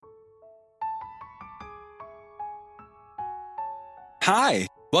Hi,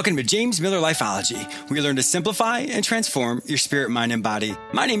 welcome to James Miller Lifeology, where you learn to simplify and transform your spirit, mind, and body.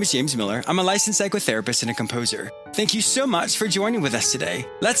 My name is James Miller. I'm a licensed psychotherapist and a composer. Thank you so much for joining with us today.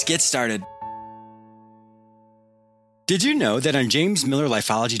 Let's get started. Did you know that on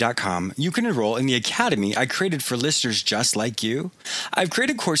jamesmillerlifeology.com, you can enroll in the academy I created for listeners just like you? I've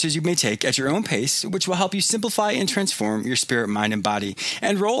created courses you may take at your own pace, which will help you simplify and transform your spirit, mind, and body.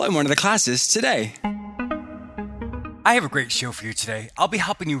 Enroll in one of the classes today. I have a great show for you today. I'll be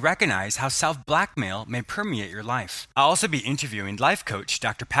helping you recognize how self-blackmail may permeate your life. I'll also be interviewing life coach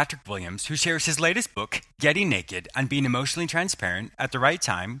Dr. Patrick Williams, who shares his latest book, Getting Naked, on being emotionally transparent at the right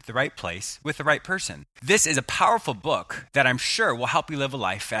time, the right place, with the right person. This is a powerful book that I'm sure will help you live a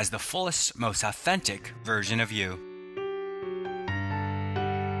life as the fullest, most authentic version of you.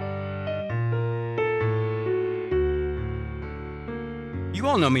 You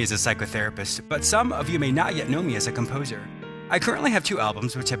all know me as a psychotherapist, but some of you may not yet know me as a composer. I currently have 2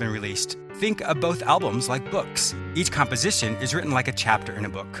 albums which have been released. Think of both albums like books. Each composition is written like a chapter in a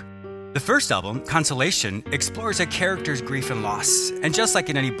book. The first album, Consolation, explores a character's grief and loss. And just like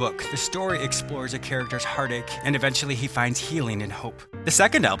in any book, the story explores a character's heartache, and eventually he finds healing and hope. The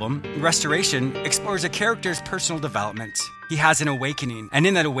second album, Restoration, explores a character's personal development. He has an awakening, and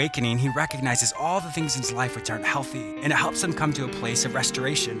in that awakening, he recognizes all the things in his life which aren't healthy, and it helps him come to a place of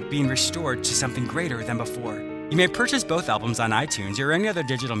restoration, being restored to something greater than before. You may purchase both albums on iTunes or any other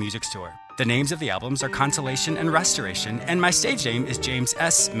digital music store. The names of the albums are Consolation and Restoration, and my stage name is James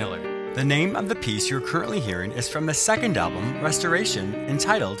S. Miller. The name of the piece you're currently hearing is from the second album, Restoration,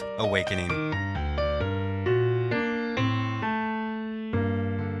 entitled Awakening.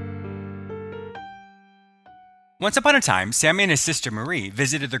 Once upon a time, Sammy and his sister Marie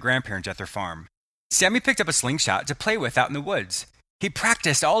visited their grandparents at their farm. Sammy picked up a slingshot to play with out in the woods. He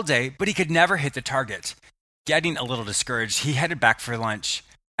practiced all day, but he could never hit the target. Getting a little discouraged, he headed back for lunch.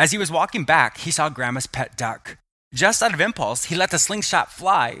 As he was walking back, he saw Grandma's pet duck. Just out of impulse, he let the slingshot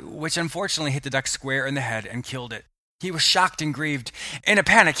fly, which unfortunately hit the duck square in the head and killed it. He was shocked and grieved. In a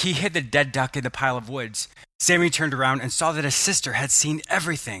panic, he hid the dead duck in the pile of woods. Sammy turned around and saw that his sister had seen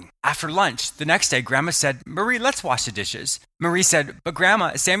everything. After lunch, the next day, Grandma said, "Marie, let's wash the dishes." Marie said, "But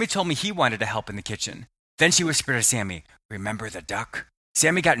Grandma, Sammy told me he wanted to help in the kitchen." Then she whispered to Sammy, "Remember the duck?"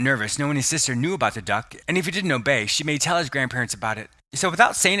 Sammy got nervous knowing his sister knew about the duck, and if he didn't obey, she may tell his grandparents about it. So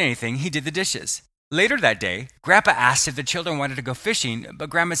without saying anything, he did the dishes. Later that day, Grandpa asked if the children wanted to go fishing, but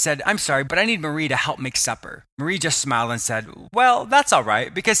Grandma said, "I'm sorry, but I need Marie to help make supper." Marie just smiled and said, "Well, that's all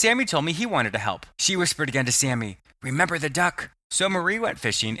right, because Sammy told me he wanted to help." She whispered again to Sammy, "Remember the duck." So Marie went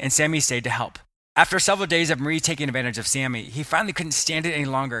fishing, and Sammy stayed to help. After several days of Marie taking advantage of Sammy, he finally couldn't stand it any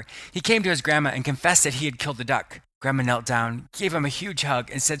longer. He came to his grandma and confessed that he had killed the duck. Grandma knelt down, gave him a huge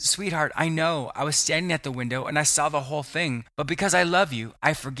hug, and said, "Sweetheart, I know. I was standing at the window, and I saw the whole thing. But because I love you,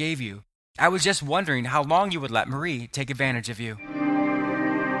 I forgave you. I was just wondering how long you would let Marie take advantage of you."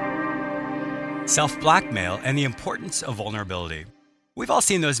 Self-blackmail and the importance of vulnerability. We've all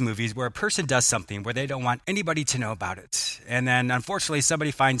seen those movies where a person does something where they don't want anybody to know about it. And then, unfortunately,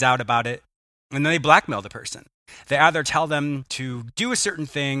 somebody finds out about it, and then they blackmail the person. They either tell them to do a certain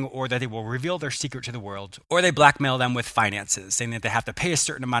thing or that they will reveal their secret to the world, or they blackmail them with finances, saying that they have to pay a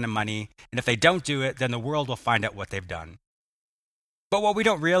certain amount of money, and if they don't do it, then the world will find out what they've done. But what we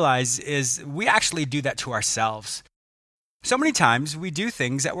don't realize is we actually do that to ourselves. So many times we do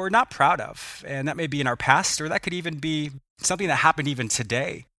things that we're not proud of, and that may be in our past, or that could even be something that happened even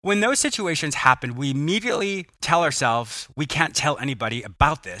today. When those situations happen, we immediately tell ourselves we can't tell anybody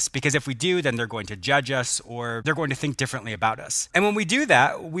about this, because if we do, then they're going to judge us, or they're going to think differently about us. And when we do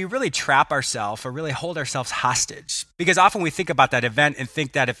that, we really trap ourselves, or really hold ourselves hostage, because often we think about that event and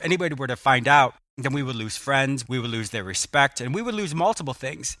think that if anybody were to find out, then we would lose friends, we would lose their respect, and we would lose multiple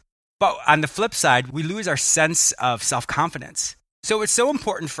things. But on the flip side, we lose our sense of self-confidence. So it's so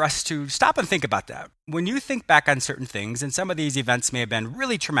important for us to stop and think about that. When you think back on certain things, and some of these events may have been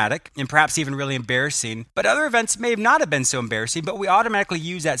really traumatic and perhaps even really embarrassing, but other events may not have been so embarrassing, but we automatically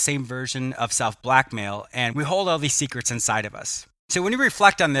use that same version of self-blackmail, and we hold all these secrets inside of us. So when you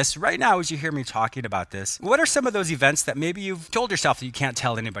reflect on this, right now as you hear me talking about this, what are some of those events that maybe you've told yourself that you can't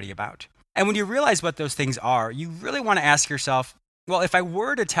tell anybody about? And when you realize what those things are, you really want to ask yourself, well, if I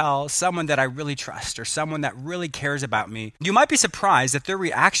were to tell someone that I really trust or someone that really cares about me, you might be surprised that their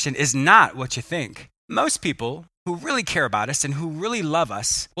reaction is not what you think. Most people who really care about us and who really love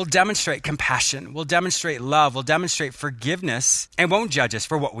us will demonstrate compassion, will demonstrate love, will demonstrate forgiveness, and won't judge us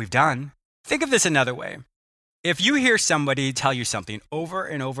for what we've done. Think of this another way. If you hear somebody tell you something over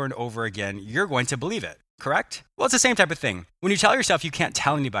and over and over again, you're going to believe it, correct? Well, it's the same type of thing. When you tell yourself you can't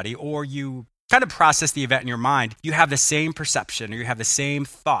tell anybody, or you kind of process the event in your mind, you have the same perception or you have the same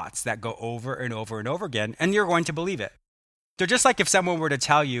thoughts that go over and over and over again, and you're going to believe it. So just like if someone were to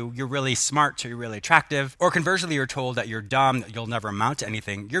tell you you're really smart or you're really attractive, or conversely you're told that you're dumb, that you'll never amount to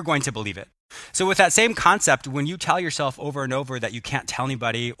anything, you're going to believe it. So with that same concept, when you tell yourself over and over that you can't tell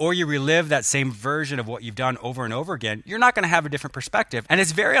anybody, or you relive that same version of what you've done over and over again, you're not going to have a different perspective. And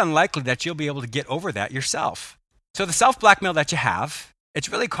it's very unlikely that you'll be able to get over that yourself. So the self-blackmail that you have, it's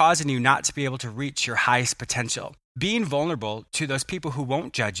really causing you not to be able to reach your highest potential. Being vulnerable to those people who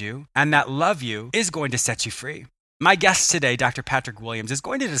won't judge you and that love you is going to set you free. My guest today, Dr. Patrick Williams, is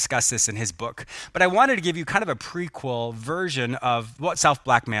going to discuss this in his book, but I wanted to give you kind of a prequel version of what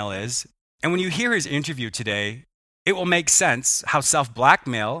self-blackmail is. And when you hear his interview today, it will make sense how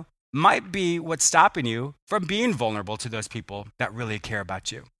self-blackmail might be what's stopping you from being vulnerable to those people that really care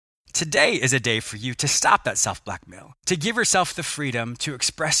about you. Today is a day for you to stop that self-blackmail, to give yourself the freedom to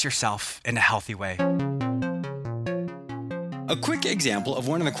express yourself in a healthy way. A quick example of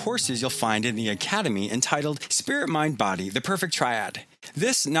one of the courses you'll find in the Academy entitled Spirit, Mind, Body, The Perfect Triad.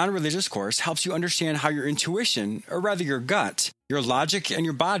 This non-religious course helps you understand how your intuition, or rather your gut, your logic, and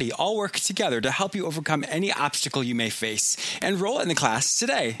your body all work together to help you overcome any obstacle you may face. Enroll in the class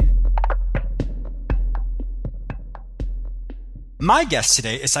today. My guest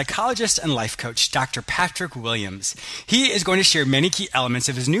today is psychologist and life coach, Dr. Patrick Williams. He is going to share many key elements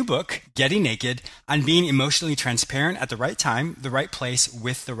of his new book, Getting Naked, on being emotionally transparent at the right time, the right place,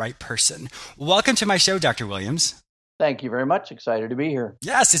 with the right person. Welcome to my show, Dr. Williams. Thank you very much. Excited to be here.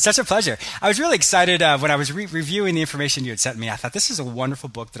 Yes, it's such a pleasure. I was really excited when I was reviewing the information you had sent me. I thought this is a wonderful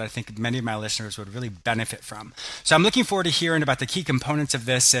book that I think many of my listeners would really benefit from. So I'm looking forward to hearing about the key components of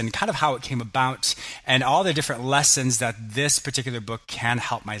this and kind of how it came about and all the different lessons that this particular book can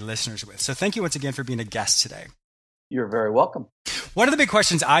help my listeners with. So thank you once again for being a guest today. You're very welcome. One of the big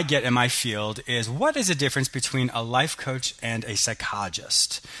questions I get in my field is, what is the difference between a life coach and a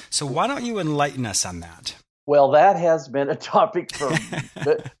psychologist? So why don't you enlighten us on that? Well, that has been a topic for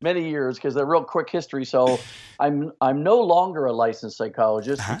many years because a real quick history. So I'm no longer a licensed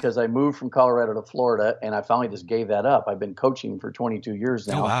psychologist because I moved from Colorado to Florida and I finally just gave that up. I've been coaching for 22 years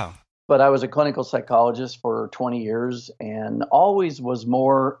now. Oh, wow. But I was a clinical psychologist for 20 years and always was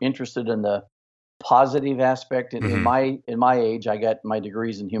more interested in the positive aspect. In my age, I got my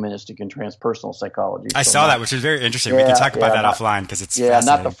degrees in humanistic and transpersonal psychology. I saw that, which is very interesting. We can talk about that offline because it's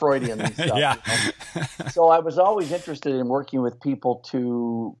not the Freudian stuff. Yeah. So I was always interested in working with people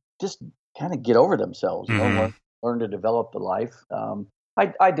to just kind of get over themselves, learn to develop the life.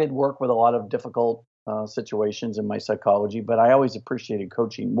 I did work with a lot of difficult situations in my psychology, but I always appreciated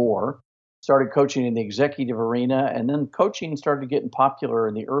coaching more. Started coaching in the executive arena, and then coaching started getting popular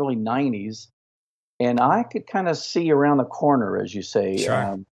in the early 90s. And I could kind of see around the corner, as you say.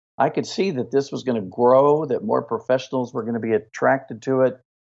 Sure. I could see that this was going to grow, that more professionals were going to be attracted to it.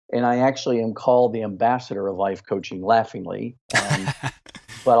 And I actually am called the ambassador of life coaching, laughingly.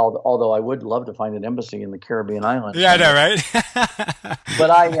 But although I would love to find an embassy in the Caribbean islands. Yeah, I know, right? But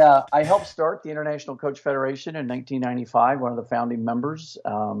I helped start the International Coach Federation in 1995, one of the founding members.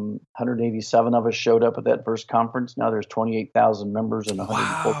 187 of us showed up at that first conference. Now there's 28,000 members in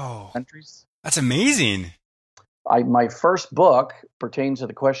 140 countries. That's amazing. My first book pertains to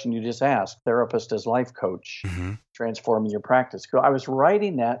the question you just asked, Therapist as Life Coach, Transforming Your Practice. I was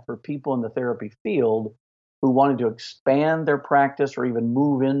writing that for people in the therapy field who wanted to expand their practice or even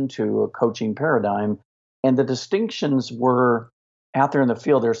move into a coaching paradigm. And the distinctions were out there in the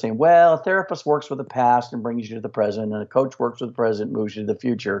field. They're saying, well, a therapist works with the past and brings you to the present, and a coach works with the present and moves you to the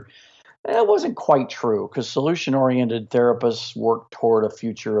future. And it wasn't quite true because solution-oriented therapists work toward a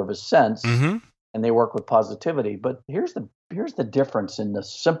future of a sense, and they work with positivity. But here's the difference in the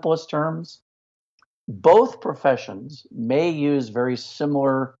simplest terms. Both professions may use very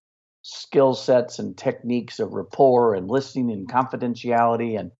similar skill sets and techniques of rapport and listening and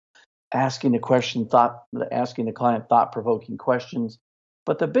confidentiality and asking the client thought-provoking questions.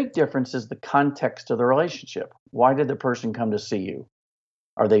 But the big difference is the context of the relationship. Why did the person come to see you?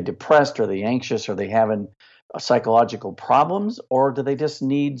 Are they depressed? Are they anxious? Are they having psychological problems? Or do they just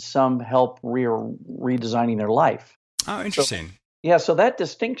need some help redesigning their life? Oh, interesting. So that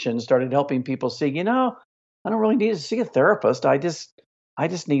distinction started helping people see, I don't really need to see a therapist. I just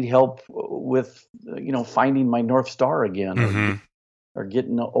need help with, finding my North Star again or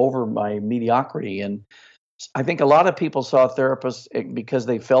getting over my mediocrity. And I think a lot of people saw therapists because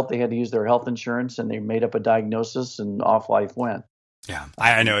they felt they had to use their health insurance and they made up a diagnosis and off life went. Yeah,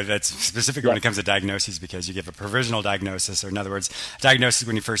 I know that's specifically when it comes to diagnoses, because you give a provisional diagnosis, or in other words, diagnosis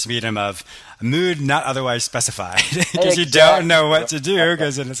when you first meet them of a mood not otherwise specified, because you don't know what to do,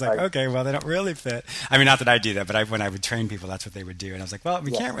 because then it's like, okay, well, they don't really fit. I mean, not that I do that, but when I would train people, that's what they would do. And I was like, well,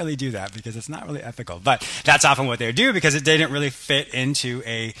 we can't really do that because it's not really ethical. But that's often what they would do, because it didn't really fit into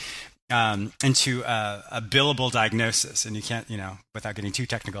a billable diagnosis. And you can't, without getting too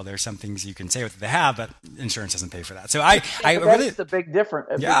technical, there's some things you can say what they have, but insurance doesn't pay for that. So I really, that's the big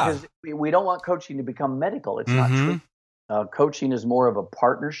difference, because we don't want coaching to become medical. It's not true. Coaching is more of a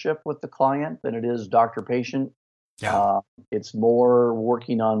partnership with the client than it is doctor-patient. Yeah. It's more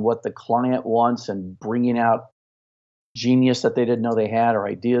working on what the client wants and bringing out genius that they didn't know they had, or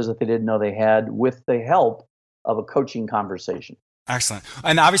ideas that they didn't know they had, with the help of a coaching conversation. Excellent.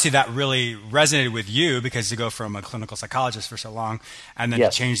 And obviously that really resonated with you, because to go from a clinical psychologist for so long and then to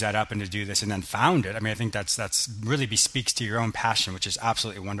change that up and to do this and then found it. I mean, I think that's really bespeaks to your own passion, which is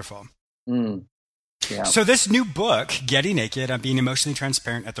absolutely wonderful. Yeah. So this new book, Getting Naked, on being emotionally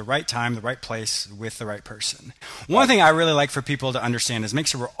transparent at the right time, the right place, with the right person. One thing I really like for people to understand is make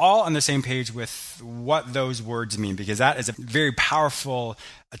sure we're all on the same page with what those words mean, because that is a very powerful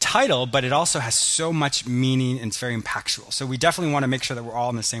title, but it also has so much meaning and it's very impactful. So we definitely want to make sure that we're all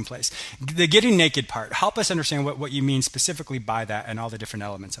in the same place. The Getting Naked part, help us understand what you mean specifically by that and all the different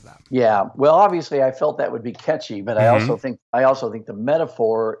elements of that. Yeah. Well, obviously I felt that would be catchy, but I also think the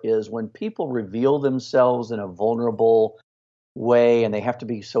metaphor is when people reveal themselves in a vulnerable way and they have to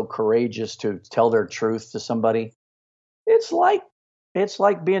be so courageous to tell their truth to somebody. It's like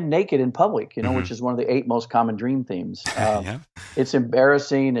being naked in public, which is one of the 8 most common dream themes. It's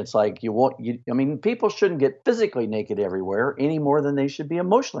embarrassing. It's like people shouldn't get physically naked everywhere any more than they should be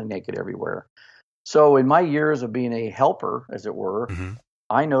emotionally naked everywhere. So in my years of being a helper, as it were,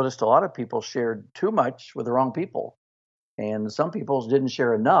 I noticed a lot of people shared too much with the wrong people. And some people didn't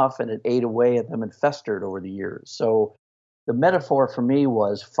share enough, and it ate away at them and festered over the years. So the metaphor for me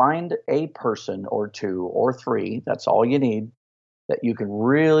was find a person or 2 or 3, that's all you need, that you can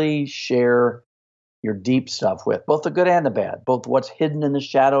really share your deep stuff with, both the good and the bad, both what's hidden in the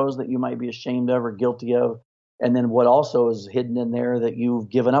shadows that you might be ashamed of or guilty of, and then what also is hidden in there that you've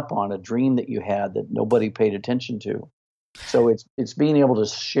given up on, a dream that you had that nobody paid attention to. So it's being able to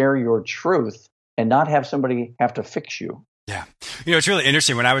share your truth and not have somebody have to fix you. Yeah. It's really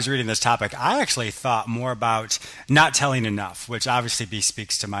interesting. When I was reading this topic, I actually thought more about not telling enough, which obviously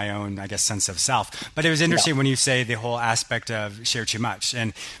speaks to my own, I guess, sense of self. But it was interesting when you say the whole aspect of share too much.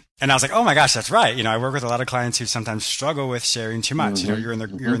 And I was like, oh my gosh, that's right. I work with a lot of clients who sometimes struggle with sharing too much. You're in the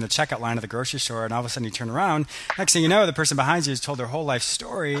checkout line of the grocery store, and all of a sudden you turn around. Next thing you know, the person behind you has told their whole life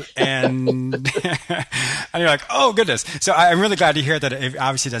story, and and you're like, oh goodness. So I'm really glad to hear that it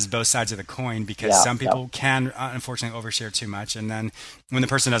obviously does both sides of the coin, because some people can unfortunately overshare too much, and then when the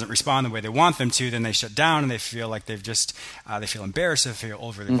person doesn't respond the way they want them to, then they shut down and they feel like they've just they feel embarrassed, they feel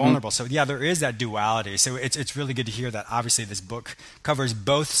overly vulnerable. So there is that duality. So it's really good to hear that obviously this book covers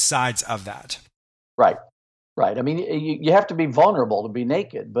both sides of that. Right. I mean, you have to be vulnerable to be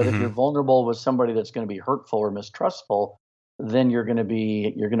naked, but if you're vulnerable with somebody that's going to be hurtful or mistrustful, then you're going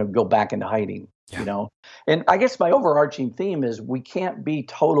to go back into hiding, And I guess my overarching theme is we can't be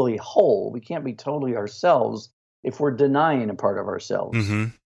totally whole. We can't be totally ourselves if we're denying a part of ourselves.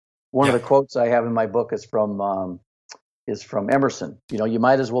 One of the quotes I have in my book is from Emerson. You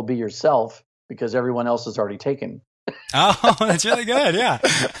might as well be yourself because everyone else is already taken. Oh, that's really good. Yeah.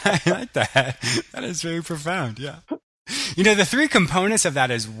 I like that. That is very profound. Yeah. The 3 components of that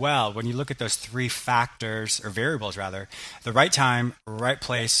as well, when you look at those 3 factors or variables rather, the right time, right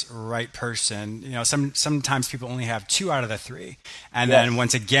place, right person, sometimes people only have 2 out of the 3. And then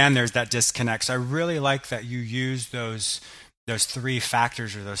once again, there's that disconnect. So I really like that you use those 3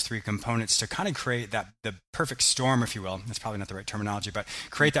 factors or those 3 components to kind of create the perfect storm, if you will. That's probably not the right terminology, but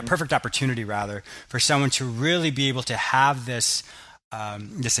create that perfect opportunity rather for someone to really be able to have this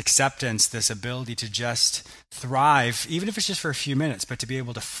acceptance, this ability to just thrive, even if it's just for a few minutes, but to be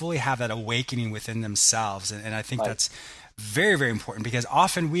able to fully have that awakening within themselves. And I think that's very, very important, because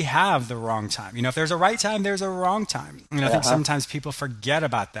often we have the wrong time. If there's a right time, there's a wrong time. I think sometimes people forget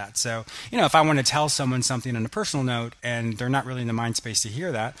about that. So, if I want to tell someone something on a personal note and they're not really in the mind space to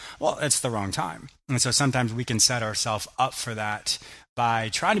hear that, well, it's the wrong time. And so sometimes we can set ourselves up for that by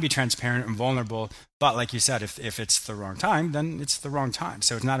trying to be transparent and vulnerable. But like you said, if it's the wrong time, then it's the wrong time.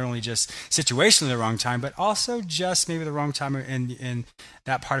 So it's not only just situationally the wrong time, but also just maybe the wrong time in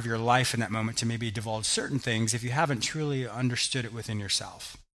that part of your life in that moment to maybe divulge certain things if you haven't truly understood it within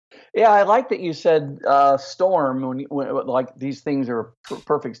yourself. Yeah, I like that you said storm when like these things are a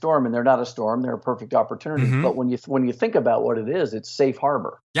perfect storm, and they're not a storm; they're a perfect opportunity. Mm-hmm. But when you think about what it is, it's safe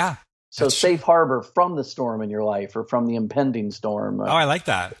harbor. Yeah, So that's true. safe harbor from the storm in your life or from the impending storm. Oh, I like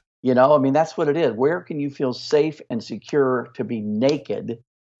that. I mean, that's what it is. Where can you feel safe and secure to be naked,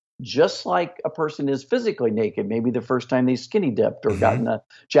 just like a person is physically naked? Maybe the first time they skinny dipped or got Mm-hmm. in a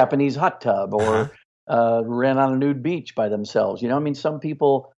Japanese hot tub Uh-huh. or ran on a nude beach by themselves. I mean, some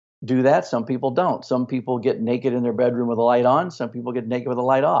people do that. Some people don't. Some people get naked in their bedroom with a light on. Some people get naked with a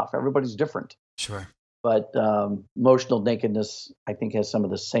light off. Everybody's different. Sure. But emotional nakedness, I think, has some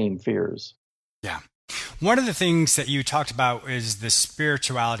of the same fears. Yeah. One of the things that you talked about is the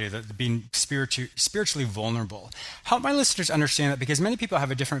spirituality, the being spiritually vulnerable. Help my listeners understand that, because many people have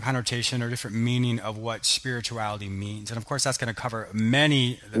a different connotation or different meaning of what spirituality means. And of course, that's going to cover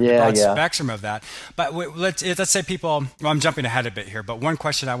the Yeah, broad yeah. spectrum of that. But let's say people, well, I'm jumping ahead a bit here, but one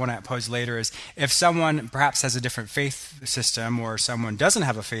question I want to pose later is, if someone perhaps has a different faith system or someone doesn't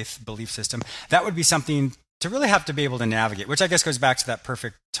have a faith belief system, that would be something to really have to be able to navigate, which I guess goes back to that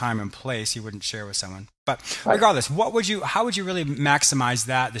perfect time and place you wouldn't share with someone. But Right. regardless, how would you really maximize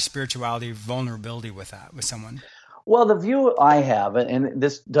that, the spirituality, vulnerability with that, with someone? Well, the view I have, and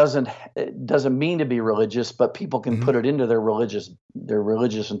this doesn't mean to be religious, but people can Hmm. put it into their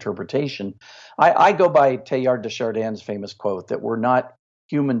religious interpretation. I go by Teilhard de Chardin's famous quote that we're not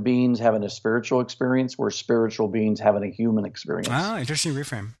human beings having a spiritual experience; we're spiritual beings having a human experience. Ah, interesting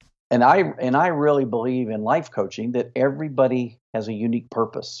reframe. And I really believe in life coaching that everybody has a unique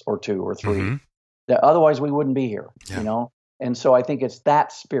purpose or two or Hmm. three. That otherwise we wouldn't be here, Yeah. And so I think it's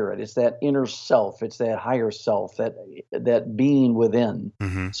that spirit, it's that inner self, it's that higher self, that being within.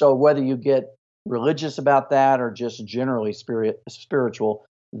 Hmm. So whether you get religious about that or just generally spiritual,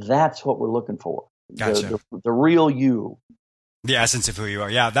 that's what we're looking for. Gotcha. The real you. The essence of who you are.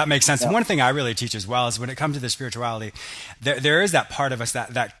 Yeah, that makes sense. And Yeah. one thing I really teach as well is, when it comes to the spirituality, there is that part of us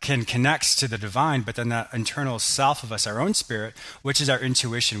that can connect to the divine, but then that internal self of us, our own spirit, which is our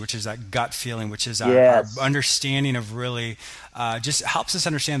intuition, which is that gut feeling, which is our Yes. understanding of really just helps us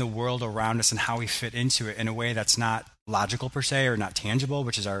understand the world around us and how we fit into it in a way that's not logical per se or not tangible,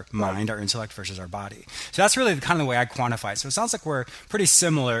 which is our Right. mind, our intellect versus our body. So that's really kind of the way I quantify it. So it sounds like we're pretty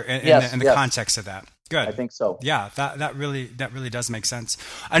similar Yes. in the Yes. context of that. I Good. think so. Yeah, that really does make sense.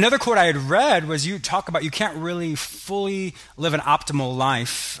 Another quote I had read was, you talk about you can't really fully live an optimal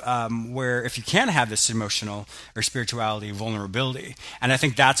life where if you can have this emotional or spirituality vulnerability, and I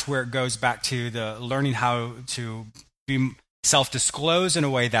think that's where it goes back to the learning how to be self-disclose in a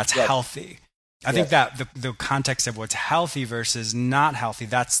way that's Yes. healthy. I think Yes. that the context of what's healthy versus not healthy,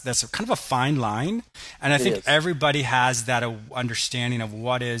 that's a kind of a fine line, and I It think is. everybody has that understanding of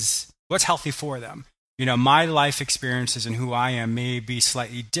what's healthy for them. My life experiences and who I am may be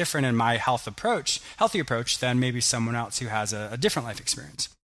slightly different in my healthy approach than maybe someone else who has a different life experience.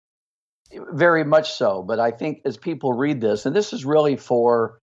 Very much so. But I think as people read this, and this is really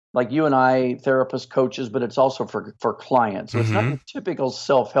for like you and I, therapists, coaches, but it's also for clients. So it's not Mm-hmm. your typical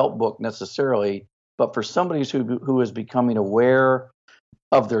self-help book necessarily, but for somebody who is becoming aware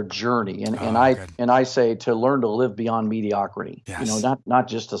of their journey. And Oh, I good. and I say to learn to live beyond mediocrity. Yes. Not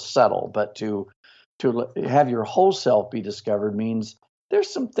just to settle, but to have your whole self be discovered means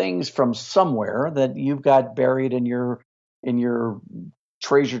there's some things from somewhere that you've got buried in your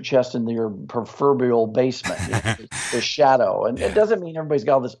treasure chest in your proverbial basement, the shadow. And it Yeah, doesn't mean everybody's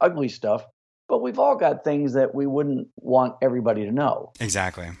got all this ugly stuff, but we've all got things that we wouldn't want everybody to know.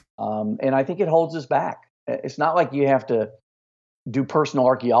 exactly. And I think it holds us back. It's not like you have to do personal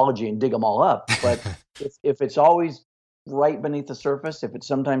archaeology and dig them all up, but if it's always right beneath the surface, if it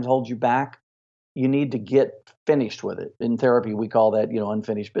sometimes holds you back, you need to get finished with it. In therapy, we call that,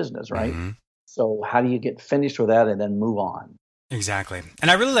 unfinished business, right? Hmm. So how do you get finished with that and then move on? Exactly.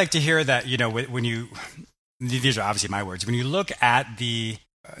 And I really like to hear that, when you, these are obviously my words, when you look at the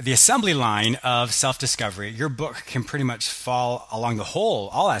assembly line of self-discovery, your book can pretty much fall along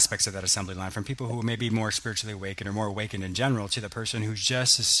all aspects of that assembly line, from people who may be more spiritually awakened or more awakened in general to the person who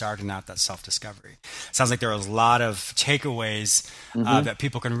just is starting out that self-discovery. Sounds like there are a lot of takeaways Hmm. that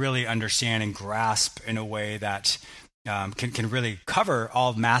people can really understand and grasp in a way that can really cover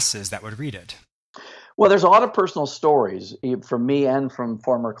all masses that would read it. Well, there's a lot of personal stories from me and from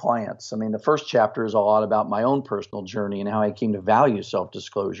former clients. I mean, the first chapter is a lot about my own personal journey and how I came to value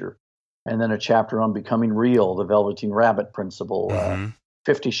self-disclosure. And then a chapter on becoming real, the Velveteen Rabbit principle, Hmm.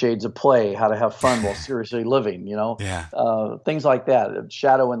 50 Shades of Play, how to have fun while seriously living, Yeah. things like that.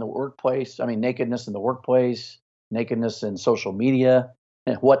 Shadow in the workplace, nakedness in the workplace, nakedness in social media.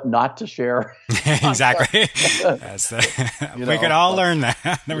 and what not to share. Exactly. That's we could all learn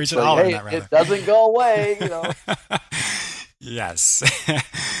that. We should all learn that, rather. It doesn't go away, Yes,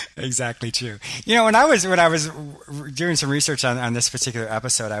 exactly true. When I was doing some research on this particular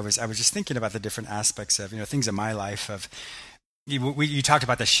episode, I was just thinking about the different aspects of things in my life. Of you talked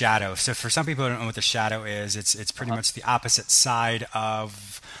about the shadow. So for some people who don't know what the shadow is, it's pretty much the opposite side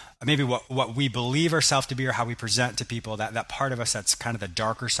of maybe what we believe ourselves to be, or how we present to people, that part of us that's kind of the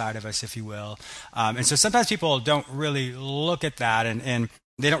darker side of us, if you will. And so sometimes people don't really look at that, and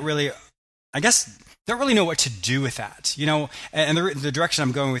they don't really, I guess, don't really know what to do with that, and the direction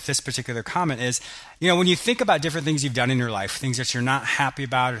I'm going with this particular comment is, when you think about different things you've done in your life, things that you're not happy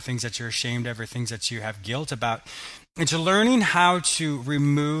about, or things that you're ashamed of, or things that you have guilt about, into learning how to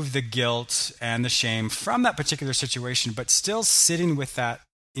remove the guilt and the shame from that particular situation, but still sitting with that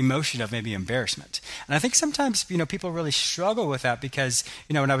emotion of maybe embarrassment. And I think sometimes, people really struggle with that because,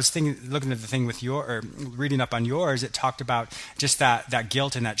 when I was looking at the thing with reading up on yours, it talked about just that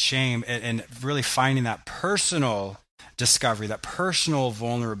guilt and that shame, and really finding that personal discovery, that personal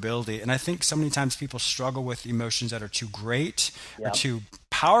vulnerability. And I think so many times people struggle with emotions that are too great or too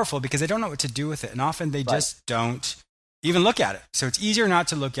powerful because they don't know what to do with it. And often they just don't even look at it. So it's easier not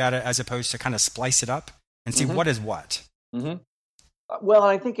to look at it as opposed to kind of splice it up and see what is what. Mm-hmm. Well,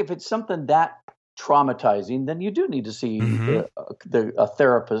 I think if it's something that traumatizing, then you do need to see a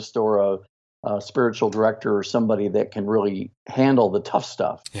therapist or a spiritual director or somebody that can really handle the tough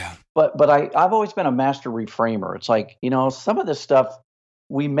stuff. Yeah. But I've always been a master reframer. It's like, some of this stuff,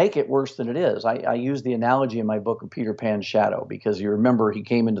 we make it worse than it is. I use the analogy in my book of Peter Pan's shadow, because you remember he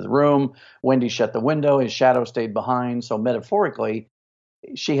came into the room, Wendy shut the window, his shadow stayed behind. So metaphorically,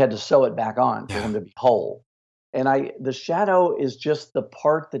 she had to sew it back on for him to be whole. And the shadow is just the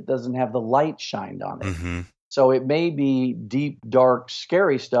part that doesn't have the light shined on it. Mm-hmm. So it may be deep, dark,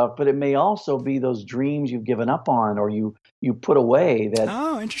 scary stuff, but it may also be those dreams you've given up on, or you put away that.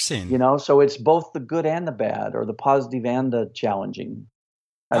 Oh, interesting. So it's both the good and the bad, or the positive and the challenging.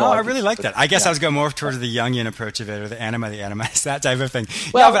 I really like that. I guess I was going more towards the Jungian approach of it, or the animus, that type of thing.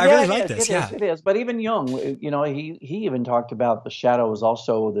 Well, but I really like this. It is. But even Jung, he even talked about the shadow as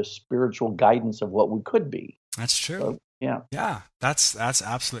also the spiritual guidance of what we could be. That's true. So, yeah. Yeah, that's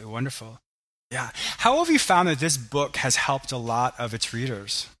absolutely wonderful. Yeah. How have you found that this book has helped a lot of its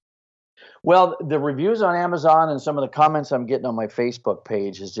readers? Well, the reviews on Amazon and some of the comments I'm getting on my Facebook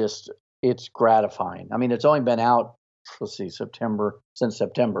page it's gratifying. I mean, it's only been out, since September.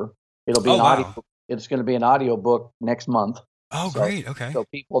 It'll be It's going to be an audio book next month. Oh, great. Okay. So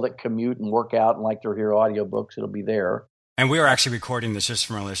people that commute and work out and like to hear audiobooks, it'll be there. And we are actually recording this just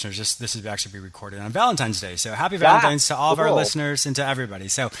from our listeners. This will actually be recorded on Valentine's Day. So happy Valentine's to all of our listeners and to everybody.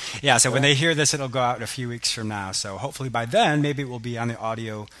 So when they hear this, it'll go out a few weeks from now. So hopefully by then, maybe it will be on the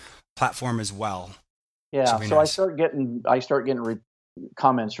audio platform as well. Yeah. So nice. I start getting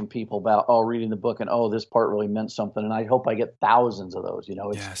comments from people about, reading the book and, this part really meant something. And I hope I get thousands of those.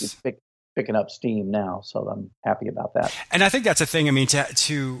 It's picking up steam now. So I'm happy about that. And I think that's a thing. I mean,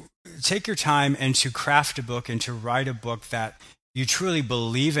 to take your time and to craft a book and to write a book that you truly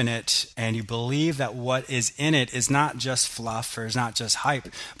believe in it, and you believe that what is in it is not just fluff or is not just hype,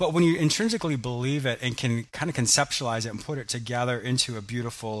 but when you intrinsically believe it and can kind of conceptualize it and put it together into a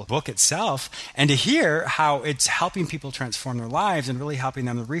beautiful book itself, and to hear how it's helping people transform their lives and really helping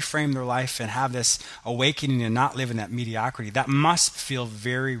them to reframe their life and have this awakening and not live in that mediocrity, that must feel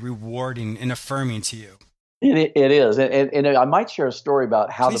very rewarding and affirming to you. It is. And I might share a story about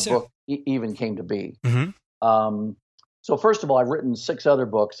how the book even came to be. Mm-hmm. So first of all, I've written 6 other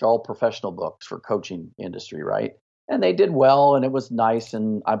books, all professional books for coaching industry, right? And they did well, and it was nice.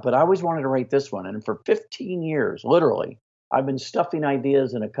 But I always wanted to write this one. And for 15 years, literally, I've been stuffing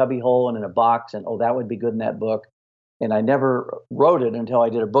ideas in a cubby hole and in a box, and that would be good in that book. And I never wrote it until I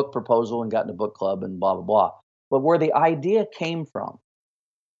did a book proposal and got in a book club and blah, blah, blah. But where the idea came from,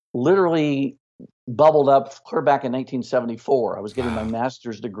 literally bubbled up clear back in 1974. I was getting my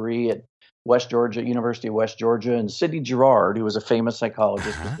master's degree at University of West Georgia, and Sidney Girard, who was a famous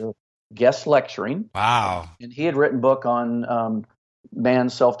psychologist, was guest lecturing. Wow. And he had written a book on man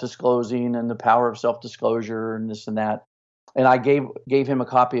self-disclosing and the power of self-disclosure and this and that. And I gave him a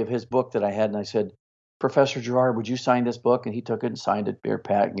copy of his book that I had, and I said, Professor Girard, would you sign this book? And he took it and signed it. Dear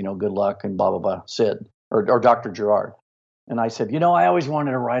Pat, good luck, and blah, blah, blah, Sid, or Dr. Girard. And I said, I always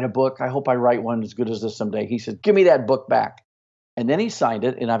wanted to write a book. I hope I write one as good as this someday. He said, give me that book back. And then he signed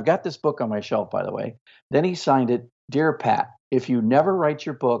it, and I've got this book on my shelf, by the way. Then he signed it, Dear Pat, if you never write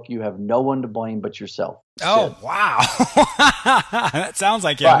your book, you have no one to blame but yourself. Oh, wow. That sounds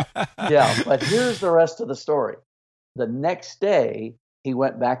like him. But here's the rest of the story. The next day, he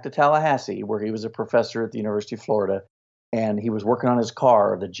went back to Tallahassee, where he was a professor at the University of Florida, and he was working on his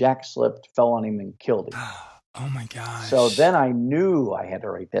car. The jack slipped, fell on him, and killed him. Oh my gosh. So then I knew I had to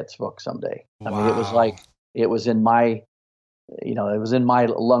write that book someday. Wow. I mean, it was like, it was in my, it was in my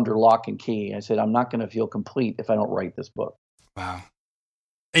under lock and key. I said, I'm not going to feel complete if I don't write this book. Wow.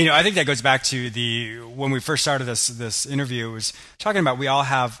 I think that goes back to when we first started this interview, was talking about we all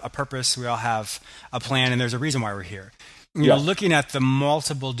have a purpose, we all have a plan, and there's a reason why we're here. Looking at the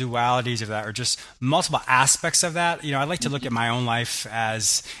multiple dualities of that, or just multiple aspects of that, I like to look at my own life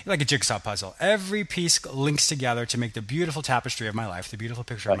as like a jigsaw puzzle. Every piece links together to make the beautiful tapestry of my life, the beautiful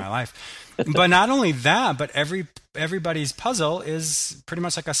picture of my life. But not only that, but everybody's puzzle is pretty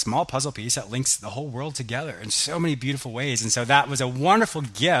much like a small puzzle piece that links the whole world together in so many beautiful ways. And so that was a wonderful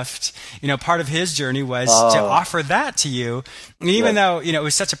gift. Part of his journey was to offer that to you. And even though, it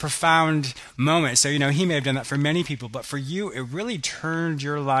was such a profound moment. So, he may have done that for many people, but for you, it really turned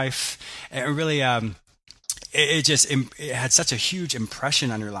your life. It really, it had such a huge impression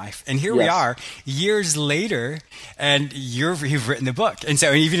on your life. And here we are years later, and you've written the book. And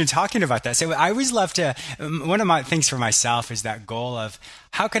so even talking about that, so I always love to, one of my things for myself is that goal of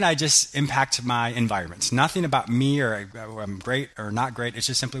how can I just impact my environment? Nothing about me or I'm great or not great. It's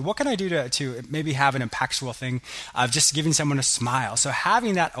just simply, what can I do to maybe have an impactful thing of just giving someone a smile? So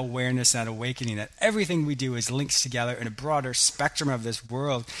having that awareness and that awakening that everything we do is links together in a broader spectrum of this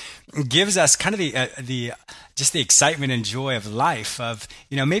world gives us kind of the excitement and joy of life of,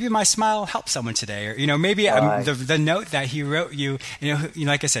 maybe my smile helped someone today, or, maybe the note that he wrote you,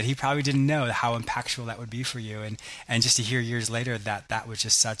 like I said, he probably didn't know how impactful that would be for you. And just to hear years later that was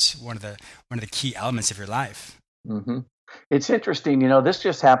just such one of the key elements of your life. Mm-hmm. It's interesting, this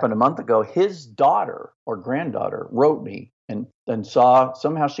just happened a month ago. His daughter or granddaughter wrote me and saw,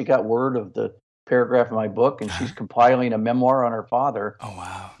 somehow she got word of the paragraph in my book, and she's compiling a memoir on her father. Oh,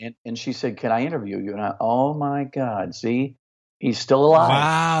 wow. And she said, can I interview you? And oh my God, see, he's still alive.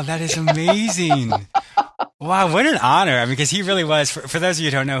 Wow, that is amazing. Wow, what an honor. I mean, because he really was, for those of you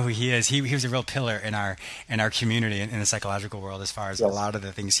who don't know who he is, he was a real pillar in our community, in the psychological world, as far as a lot of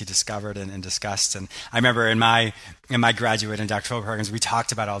the things he discovered and discussed. And I remember in my graduate and doctoral programs, we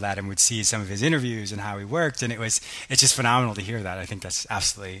talked about all that and would see some of his interviews and how he worked. And it's just phenomenal to hear that. I think that's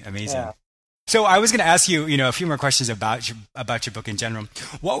absolutely amazing. Yeah. So I was going to ask you, a few more questions about your book in general.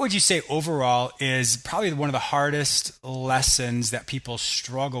 What would you say overall is probably one of the hardest lessons that people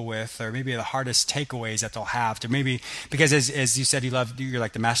struggle with, or maybe the hardest takeaways that they'll have to maybe, because as you said, you're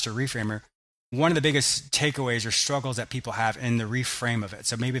like the master reframer. One of the biggest takeaways or struggles that people have in the reframe of it.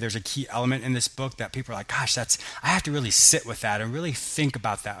 So maybe there's a key element in this book that people are like, gosh, I have to really sit with that and really think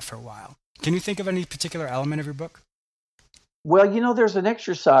about that for a while. Can you think of any particular element of your book? Well, there's an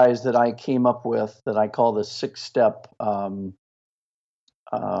exercise that I came up with that I call the 6-step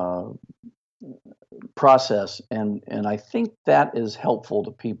process, and I think that is helpful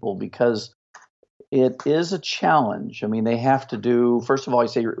to people because it is a challenge. I mean, they have to do, first of all, I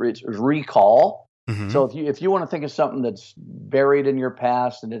say it's recall. Mm-hmm. So if you want to think of something that's buried in your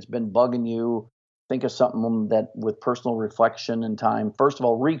past and it's been bugging you, think of something that with personal reflection and time. First of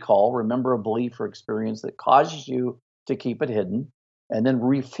all, recall, remember a belief or experience that causes you to keep it hidden, and then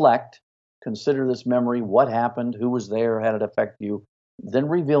reflect, consider this memory, what happened, who was there, how did it affect you, then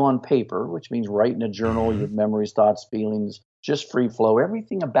reveal on paper, which means write in a journal your memories, thoughts, feelings, just free flow,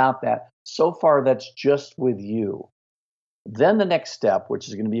 everything about that. So far, that's just with you. Then the next step, which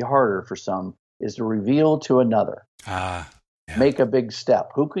is going to be harder for some, is to reveal to another. Make a big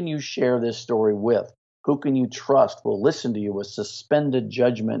step. Who can you share this story with? Who can you trust will listen to you with suspended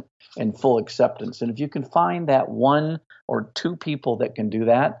judgment and full acceptance? And if you can find that one or two people that can do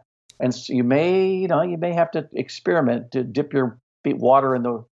that, and so you may have to experiment to dip your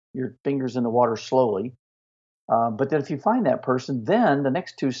your fingers in the water slowly. But then if you find that person, then the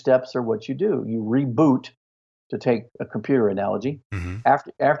next two steps are what you do. You reboot, to take a computer analogy. Mm-hmm.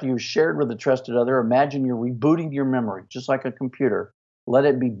 After you've shared with a trusted other, imagine you're rebooting your memory, just like a computer. Let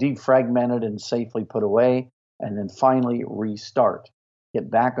it be defragmented and safely put away, and then finally restart. Get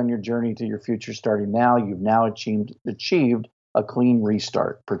back on your journey to your future starting now. You've now achieved a clean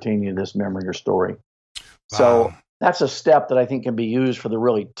restart pertaining to this memory or story. Wow. So that's a step that I think can be used for the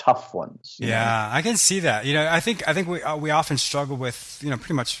really tough ones. Yeah, I can see that. I think we often struggle with,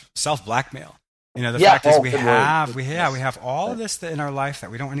 pretty much self-blackmail. The fact is we have all of this in our life that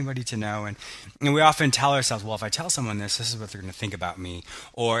we don't want anybody to know. And we often tell ourselves, well, if I tell someone this is what they're going to think about me.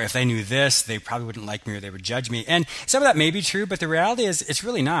 Or if they knew this, they probably wouldn't like me or they would judge me. And some of that may be true, but the reality is it's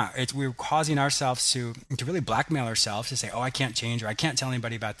really not. We're causing ourselves to really blackmail ourselves to say, oh, I can't change or I can't tell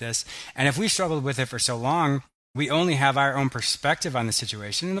anybody about this. And if we struggled with it for so long, We only have our own perspective on the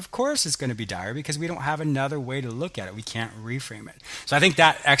situation. And of course, it's going to be dire because we don't have another way to look at it. We can't reframe it. So I think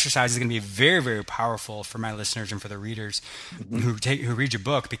that exercise is going to be very, very powerful for my listeners and for the readers who read your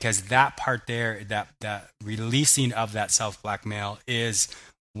book, because that part there, that releasing of that self-blackmail is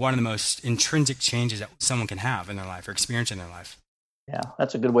one of the most intrinsic changes that someone can have in their life or experience in their life. Yeah,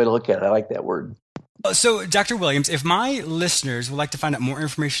 that's a good way to look at it. I like that word. So, Dr. Williams, if my listeners would like to find out more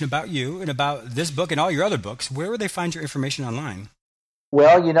information about you and about this book and all your other books, where would they find your information online?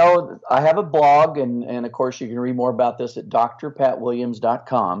 Well, I have a blog, and of course, you can read more about this at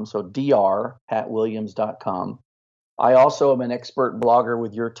drpatwilliams.com, so drpatwilliams.com. I also am an expert blogger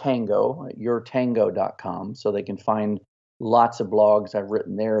with Your Tango at yourtango.com, so they can find lots of blogs I've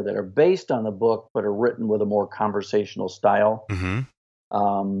written there that are based on the book, but are written with a more conversational style.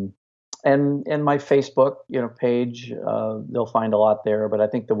 And my Facebook, page, they'll find a lot there. But I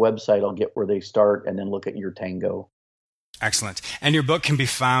think the website will get where they start and then look at Your Tango. Excellent. And your book can be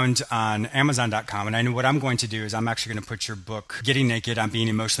found on Amazon.com. And I know what I'm going to do is I'm actually going to put your book, Getting Naked on Being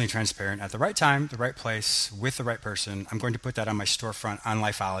Emotionally Transparent, at the right time, the right place, with the right person. I'm going to put that on my storefront on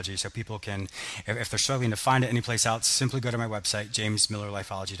Lifeology, so people can, if they're struggling to find it anyplace else, simply go to my website,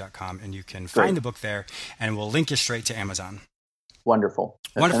 jamesmillerlifeology.com, and you can find the book there, and we'll link you straight to Amazon. Wonderful.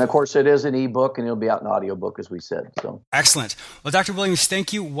 And of course, it is an ebook, and it'll be out in audiobook, as we said. So excellent. Well, Dr. Williams,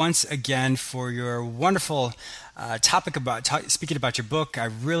 thank you once again for your wonderful topic about speaking about your book. I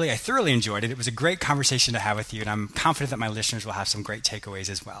thoroughly enjoyed it. It was a great conversation to have with you, and I'm confident that my listeners will have some great takeaways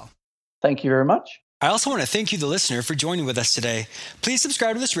as well. Thank you very much. I also want to thank you, the listener, for joining with us today. Please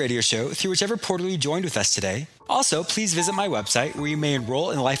subscribe to this radio show through whichever portal you joined with us today. Also, please visit my website where you may enroll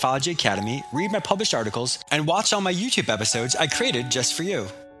in Lifeology Academy, read my published articles, and watch all my YouTube episodes I created just for you.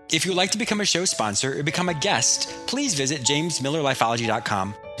 If you would like to become a show sponsor or become a guest, please visit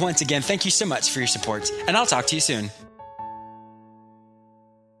jamesmillerlifeology.com. Once again, thank you so much for your support, and I'll talk to you soon.